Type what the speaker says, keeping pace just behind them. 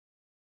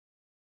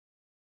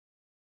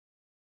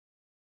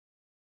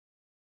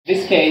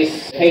This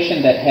case, a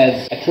patient that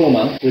has a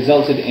trauma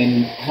resulted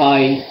in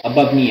high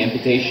above-knee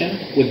amputation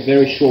with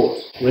very short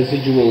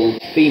residual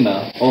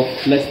femur of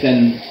less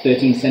than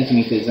 13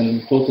 centimeters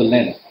in total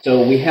length.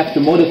 So we have to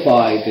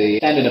modify the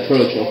standard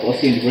approach of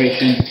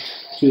osseointegration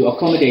to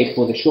accommodate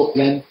for the short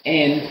length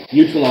and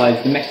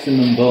utilize the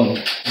maximum bone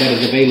that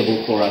is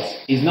available for us.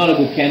 He's not a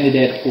good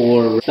candidate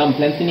for stump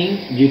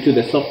lengthening due to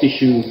the soft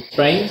tissue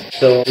strains,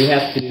 so we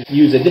have to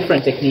use a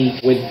different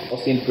technique with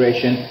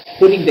osseointegration,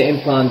 putting the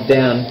implant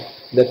down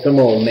the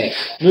femoral neck.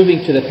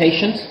 Moving to the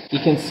patient, you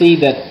can see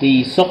that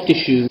the soft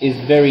tissue is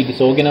very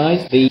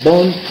disorganized. The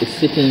bone is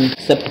sitting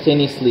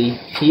subcutaneously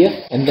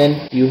here, and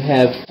then you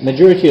have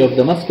majority of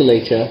the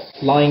musculature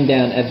lying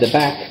down at the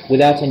back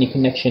without any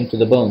connection to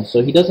the bone.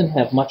 So he doesn't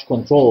have much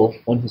control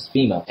on his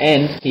femur,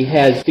 and he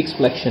has fixed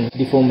flexion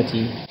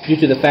deformity due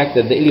to the fact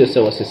that the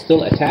iliopsoas is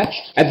still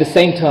attached. At the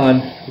same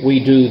time, we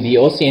do the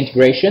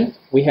osseointegration.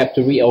 We have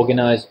to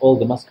reorganize all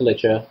the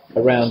musculature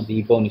around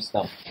the bony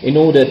stump in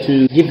order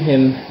to give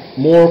him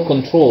more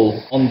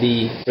control on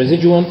the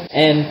residuum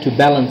and to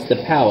balance the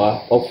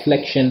power of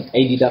flexion,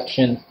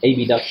 adduction,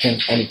 abduction,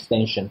 and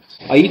extension.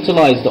 I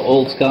utilize the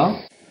old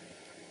scar.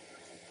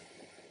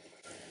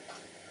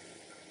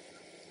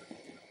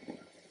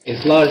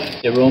 It's large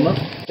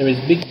seroma. There is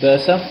big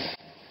bursa.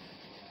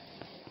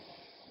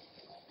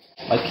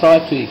 I try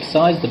to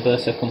excise the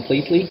bursa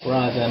completely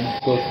rather than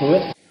go through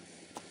it.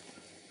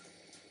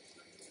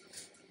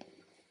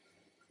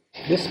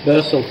 This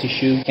bursal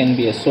tissue can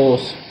be a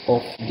source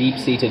of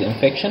deep-seated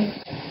infection.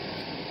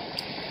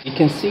 You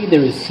can see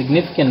there is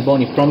significant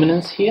bony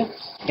prominence here,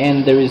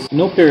 and there is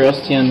no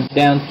periosteum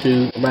down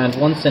to around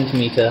 1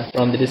 centimeter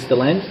from the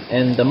distal end,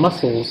 and the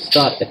muscles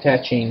start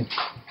attaching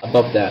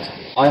above that.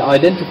 I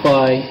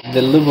identify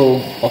the level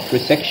of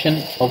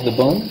resection of the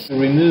bone to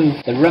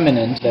remove the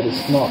remnant that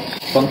is not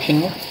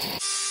functional.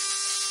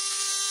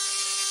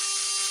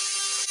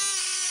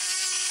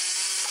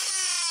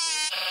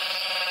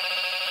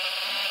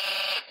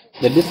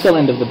 The distal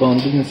end of the bone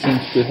doesn't seem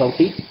too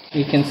healthy.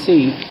 You can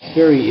see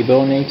very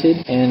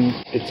eburnated and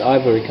it's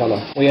ivory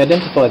color. We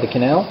identify the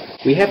canal.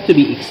 We have to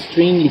be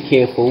extremely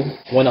careful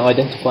when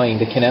identifying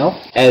the canal,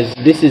 as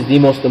this is the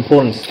most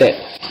important step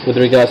with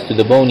regards to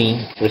the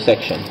bony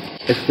resection.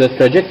 If the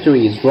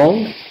trajectory is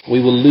wrong, we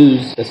will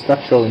lose the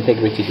structural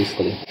integrity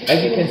distally.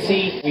 As you can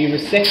see, we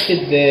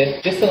resected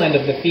the distal end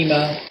of the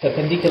femur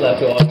perpendicular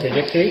to our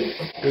trajectory.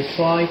 We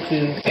try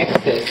to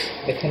access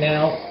the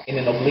canal in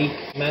an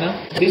oblique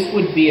manner. This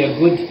would be a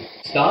good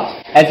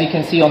start. As you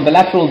can see on the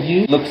lateral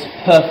view, it looks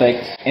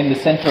perfect in the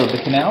center of the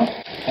canal,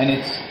 and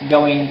it's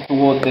going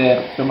toward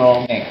the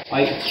femoral neck.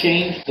 I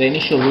exchange the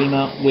initial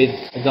reamer with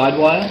a guide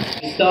wire.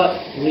 We start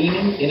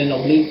reaming in an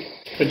oblique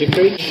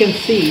trajectory. You can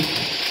see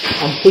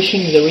I'm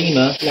pushing the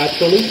reamer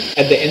laterally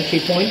at the entry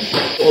point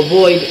to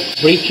avoid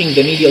breaching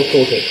the medial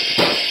cortex.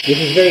 This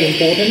is very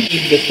important to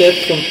keep the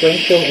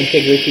circumferential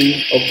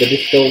integrity of the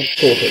distal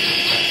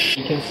cortex.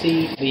 You can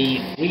see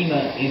the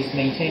reamer is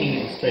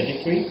maintaining its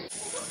trajectory.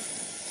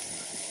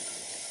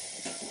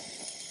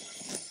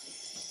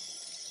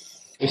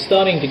 We're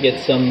starting to get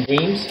some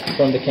reams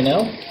from the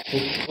canal,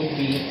 which would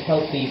be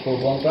healthy for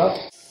bone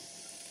graft.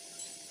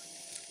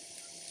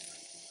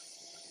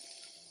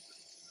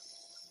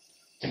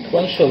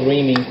 Sequential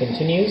reaming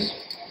continues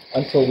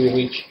until we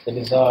reach the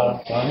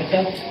desired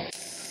diameter.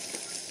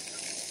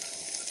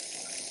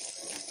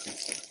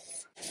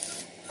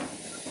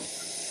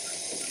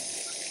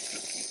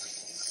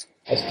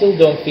 I still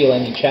don't feel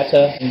any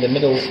chatter in the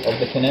middle of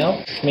the canal,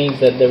 which means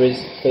that there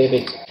is a fair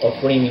bit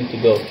of reaming to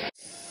go.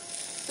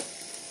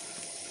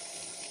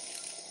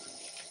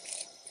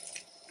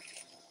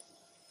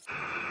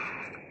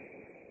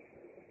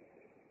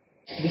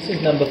 This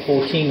is number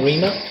 14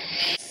 reamer.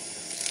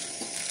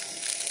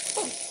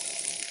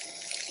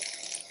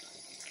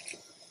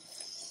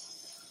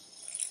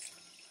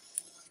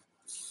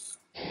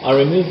 I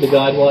remove the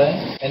guide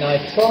wire and I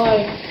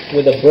try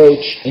with a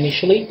broach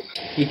initially.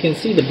 You can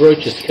see the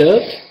broach is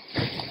curved.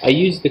 I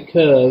use the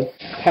curve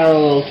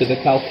parallel to the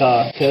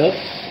calcar curve.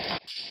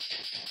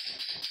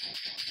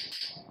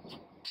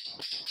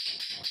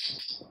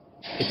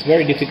 It's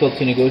very difficult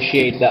to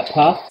negotiate that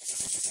path.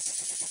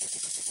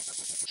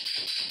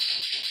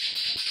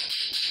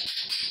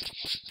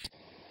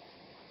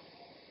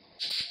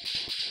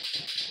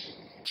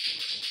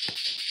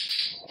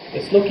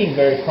 It's looking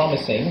very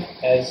promising,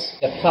 as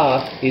the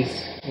path is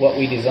what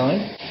we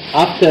designed.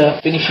 After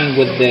finishing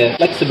with the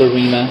flexible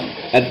reamer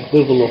at the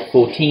level of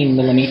 14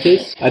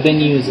 millimeters, I then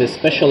use a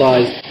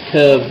specialized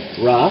curved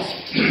rasp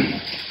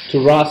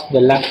to rasp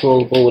the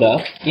lateral border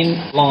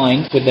in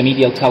line with the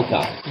medial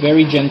calcar.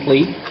 Very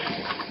gently,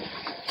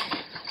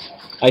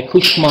 I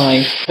push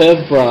my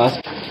curved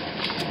rasp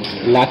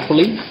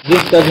laterally.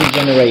 This doesn't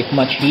generate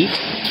much heat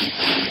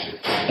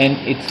and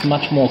it's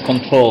much more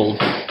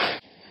controlled.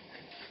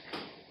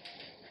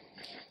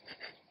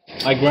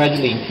 I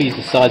gradually increase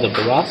the size of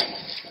the rasp.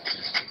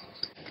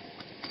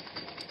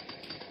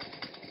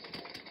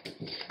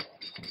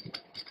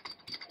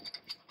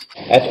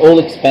 At all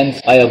expense,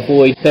 I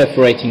avoid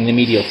perforating the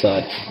medial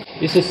side.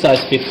 This is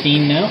size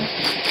 15 now.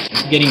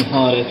 It's getting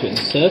harder to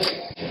insert.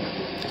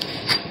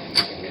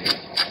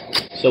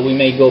 So we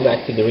may go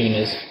back to the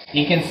reamers.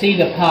 You can see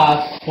the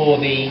path for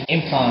the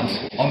implant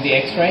on the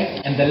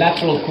x-ray, and the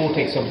lateral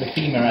cortex of the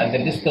femur at the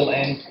distal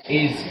end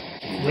is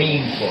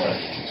reamed for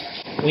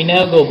it. We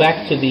now go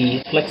back to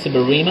the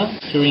flexible reamer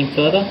to ream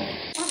further.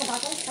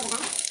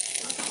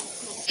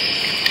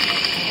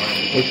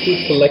 We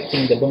keep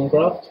collecting the bone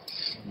graft.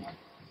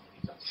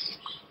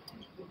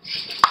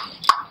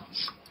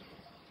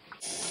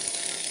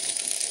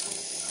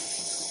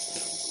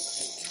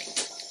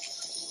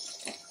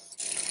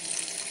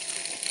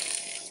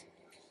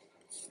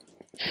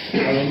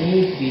 I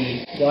remove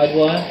the guide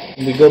wire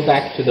and we go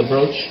back to the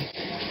broach.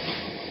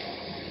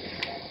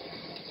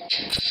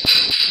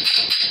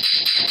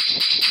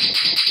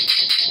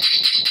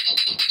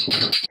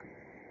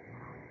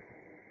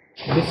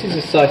 This is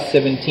a size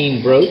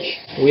 17 broach.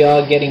 We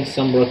are getting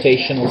some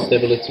rotational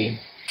stability.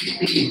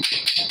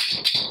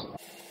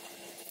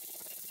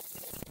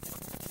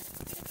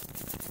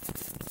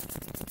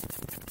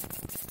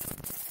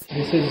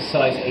 This is a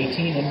size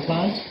 18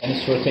 implant and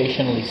it's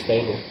rotationally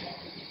stable.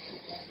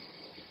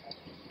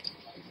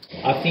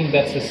 I think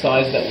that's the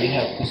size that we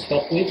have to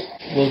stop with.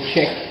 We'll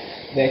check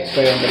the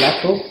x-ray on the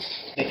lateral.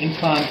 The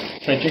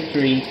implant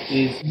trajectory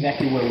is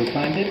exactly where we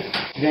planned it,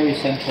 very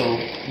central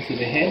into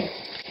the head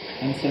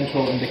and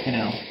central in the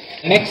canal.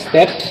 Next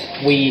step,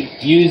 we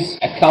use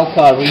a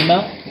calcar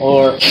reamer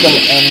or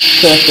end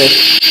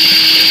surface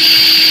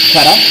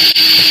cutter.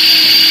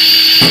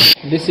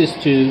 This is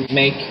to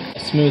make a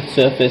smooth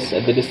surface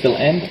at the distal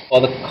end for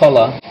the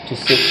collar to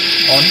sit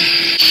on.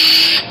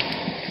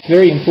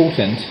 Very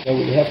important that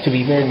we have to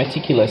be very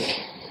meticulous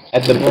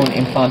at the bone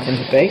implant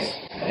interface,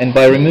 and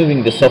by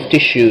removing the soft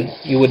tissue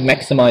you would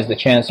maximize the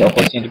chance of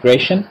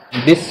osseointegration.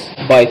 This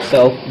by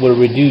itself will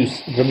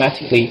reduce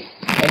dramatically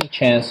any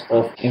chance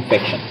of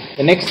infection.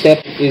 The next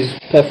step is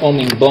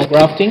performing bone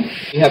grafting.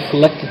 We have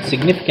collected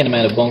significant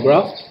amount of bone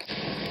graft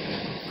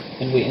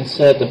and we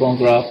insert the bone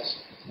graft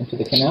into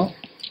the canal.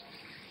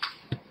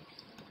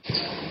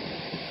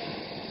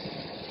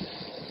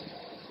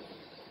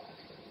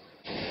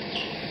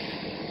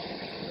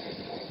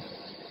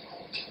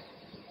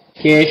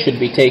 Care should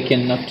be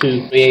taken not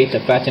to create a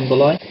fat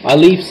emboli. I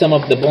leave some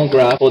of the bone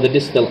graft for the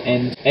distal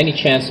end. Any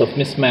chance of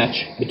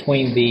mismatch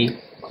between the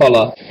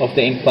collar of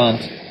the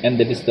implant and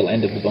the distal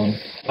end of the bone.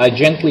 I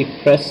gently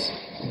press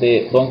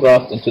the bone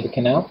graft into the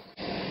canal.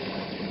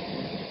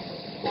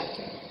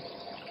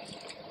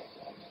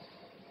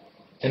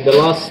 And the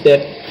last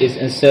step is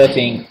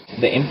inserting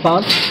the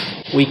implant.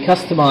 We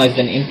customized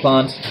an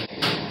implant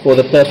for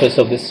the purpose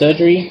of this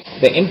surgery.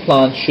 The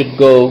implant should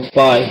go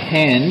by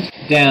hand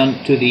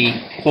down to the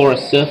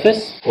porous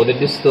surface or the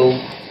distal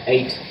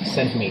 8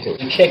 centimeters.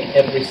 We check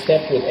every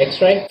step with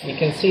x-ray. You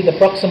can see the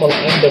proximal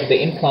end of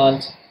the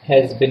implant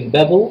has been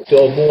beveled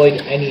to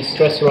avoid any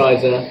stress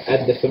riser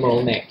at the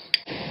femoral neck.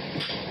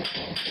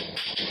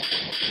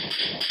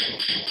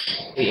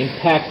 We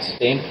impact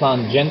the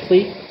implant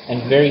gently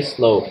and very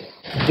slow.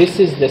 This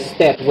is the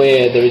step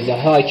where there is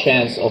a high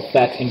chance of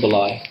fat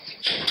emboli.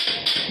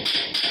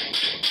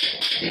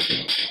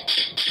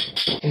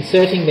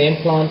 Inserting the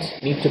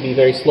implant needs to be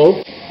very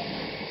slow,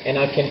 and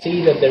I can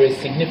see that there is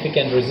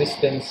significant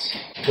resistance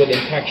with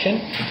impaction,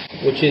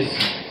 which is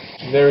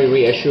very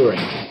reassuring.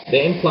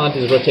 The implant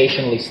is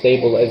rotationally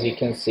stable, as you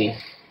can see.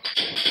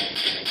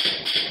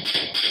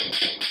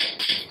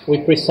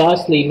 We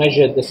precisely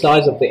measured the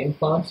size of the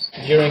implant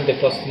during the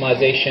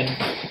customization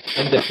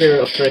and the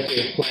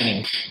perioperative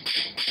planning.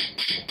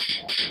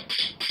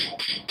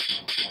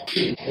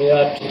 We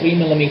are 3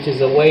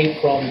 millimeters away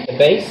from the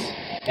base,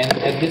 and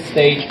at this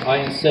stage I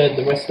insert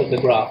the rest of the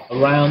graft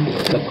around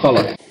the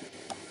collar.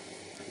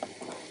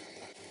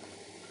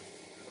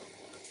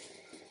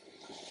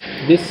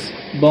 This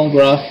bone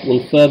graft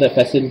will further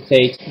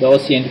facilitate the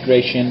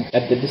osseointegration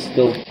at the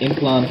distal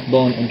implant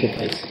bone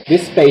interface.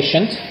 This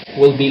patient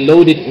will be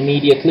loaded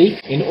immediately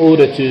in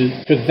order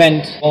to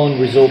prevent bone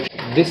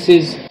resorption. This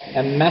is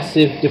a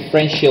massive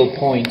differential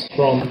point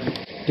from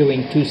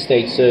doing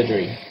two-stage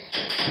surgery.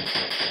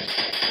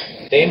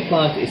 The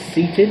implant is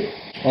seated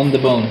on the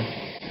bone,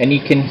 and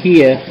you can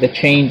hear the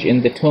change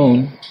in the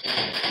tone.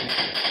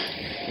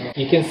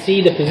 You can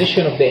see the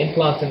position of the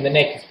implant in the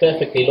neck is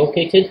perfectly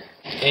located,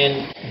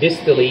 and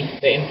distally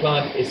the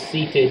implant is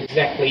seated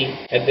exactly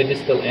at the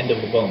distal end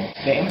of the bone.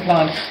 The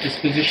implant is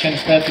positioned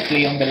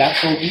perfectly on the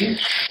lateral view,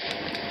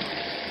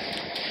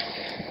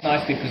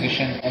 nicely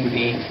positioned on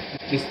the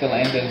distal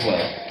end as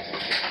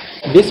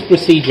well. This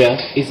procedure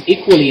is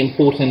equally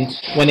important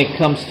when it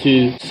comes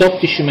to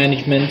soft tissue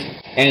management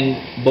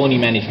and bony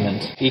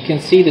management. You can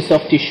see the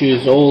soft tissue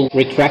is all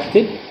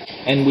retracted,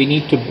 and we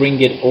need to bring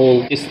it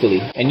all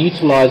distally and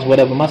utilize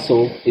whatever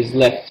muscle is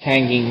left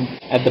hanging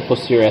at the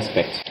posterior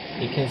aspect.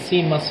 You can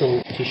see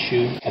muscle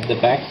tissue at the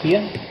back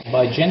here.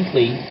 By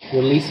gently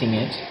releasing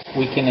it,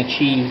 we can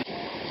achieve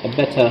a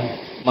better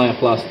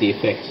myoplasty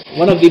effect.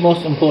 One of the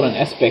most important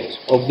aspects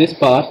of this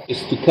part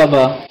is to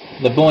cover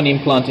the bone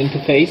implant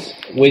interface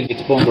with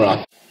its bone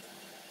graft.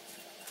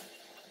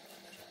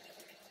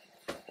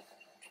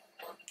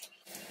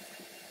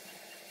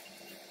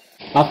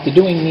 After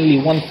doing nearly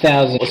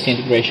 1,000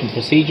 osseointegration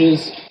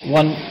procedures,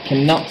 one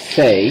cannot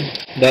say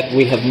that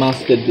we have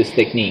mastered this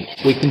technique.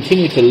 We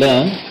continue to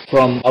learn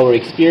from our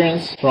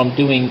experience from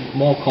doing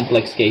more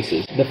complex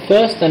cases. The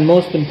first and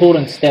most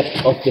important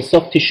step of the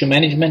soft tissue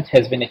management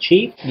has been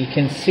achieved. You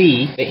can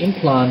see the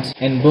implant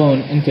and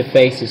bone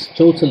interface is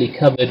totally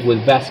covered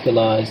with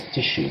vascularized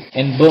tissue,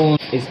 and bone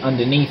is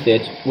underneath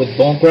it with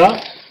bone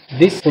graft.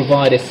 This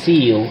provides a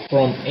seal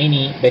from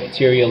any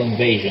bacterial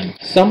invasion.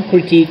 Some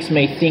critics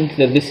may think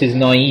that this is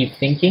naive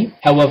thinking.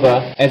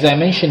 However, as I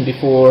mentioned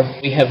before,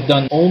 we have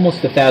done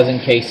almost 1,000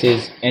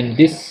 cases, and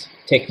this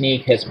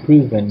technique has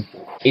proven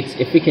its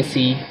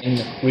efficacy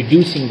in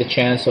reducing the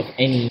chance of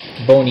any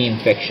bony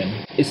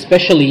infection,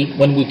 especially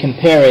when we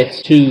compare it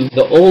to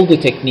the older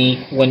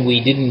technique when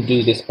we didn't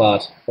do this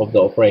part of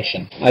the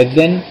operation. I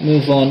then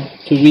move on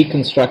to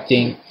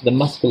reconstructing the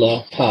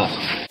muscular part.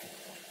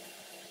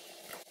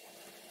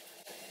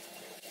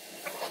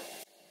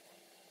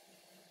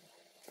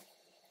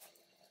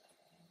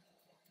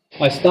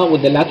 I start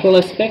with the lateral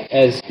aspect,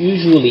 as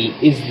usually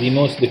is the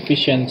most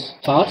deficient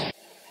part.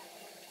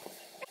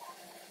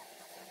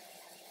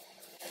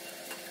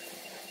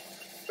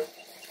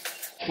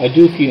 I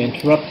do a few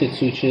interrupted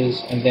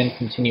sutures and then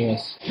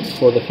continuous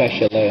for the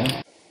fascia layer.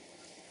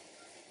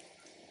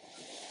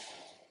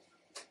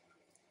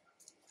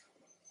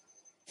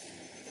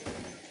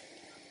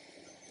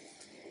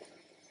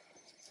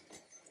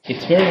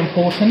 It's very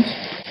important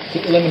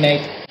to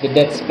eliminate the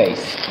dead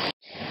space.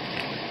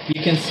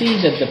 You can see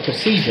that the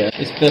procedure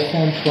is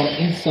performed from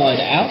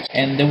inside out,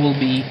 and there will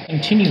be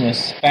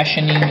continuous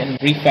fashioning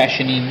and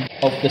refashioning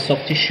of the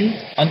soft tissue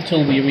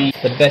until we reach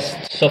the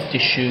best soft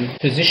tissue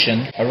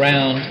position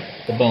around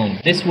the bone.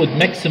 This would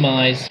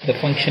maximize the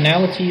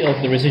functionality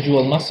of the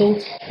residual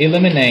muscles,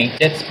 eliminate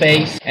dead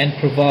space, and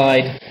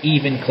provide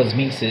even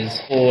cosmesis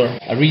for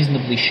a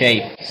reasonably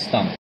shaped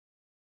stump.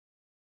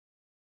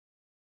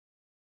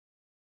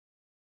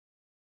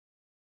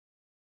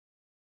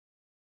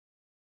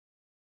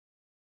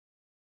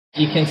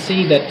 You can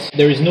see that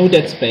there is no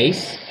dead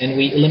space, and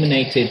we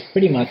eliminated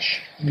pretty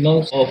much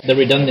most of the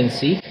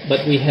redundancy,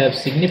 but we have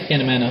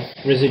significant amount of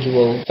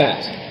residual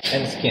fat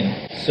and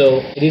skin. So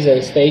it is at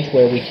a stage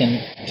where we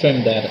can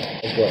trim that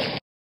as well.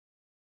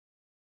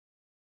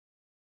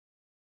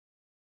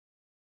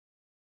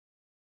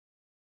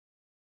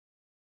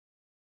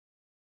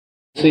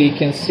 So you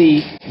can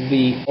see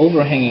the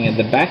overhanging at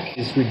the back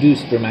is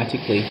reduced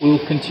dramatically. We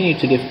will continue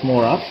to lift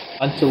more up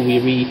until we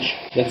reach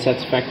that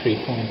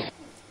satisfactory point.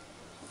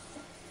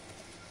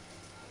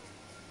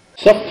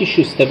 Soft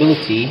tissue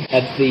stability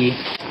at the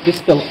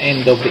distal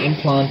end of the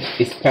implant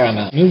is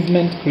paramount.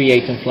 Movement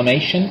creates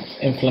inflammation.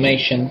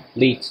 Inflammation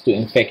leads to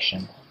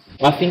infection.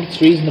 I think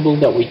it's reasonable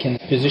that we can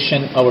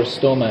position our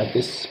stoma at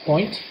this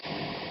point.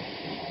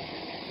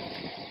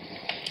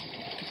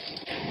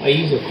 I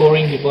use a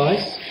coring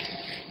device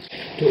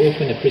to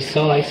open a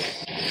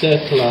precise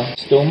circular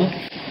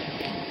stoma.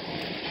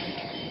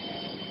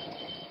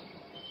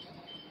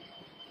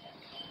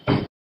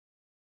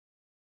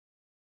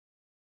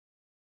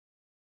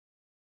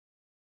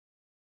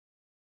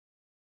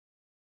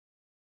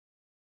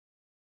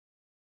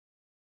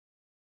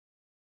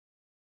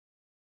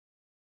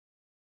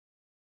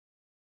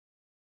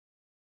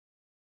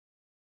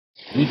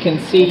 You can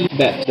see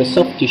that the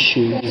soft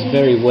tissue is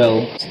very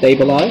well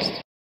stabilized.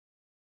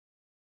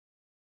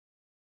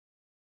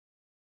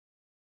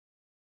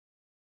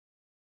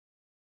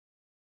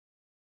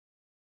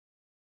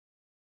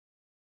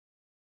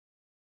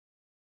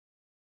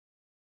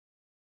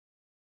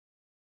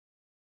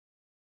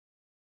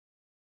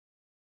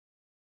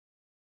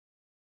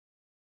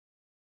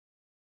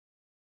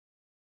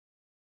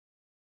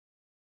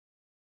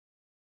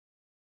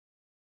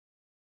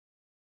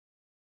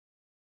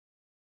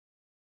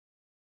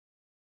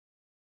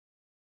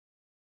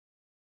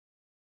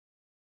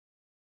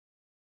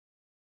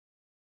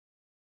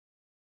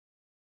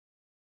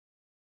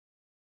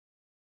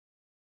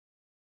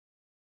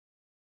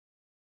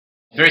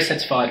 Very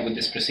satisfied with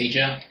this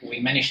procedure.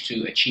 We managed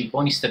to achieve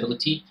bony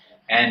stability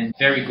and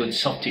very good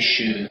soft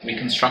tissue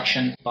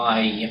reconstruction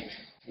by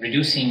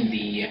reducing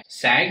the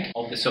sag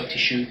of the soft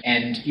tissue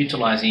and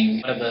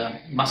utilizing whatever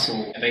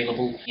muscle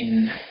available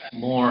in a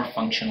more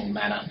functional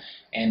manner.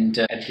 And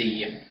at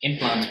the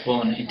implant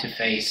bone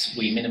interface,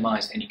 we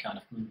minimized any kind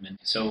of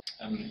movement. So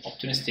I'm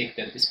optimistic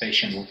that this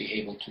patient will be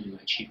able to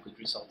achieve good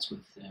results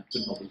with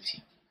good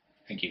mobility.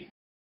 Thank you.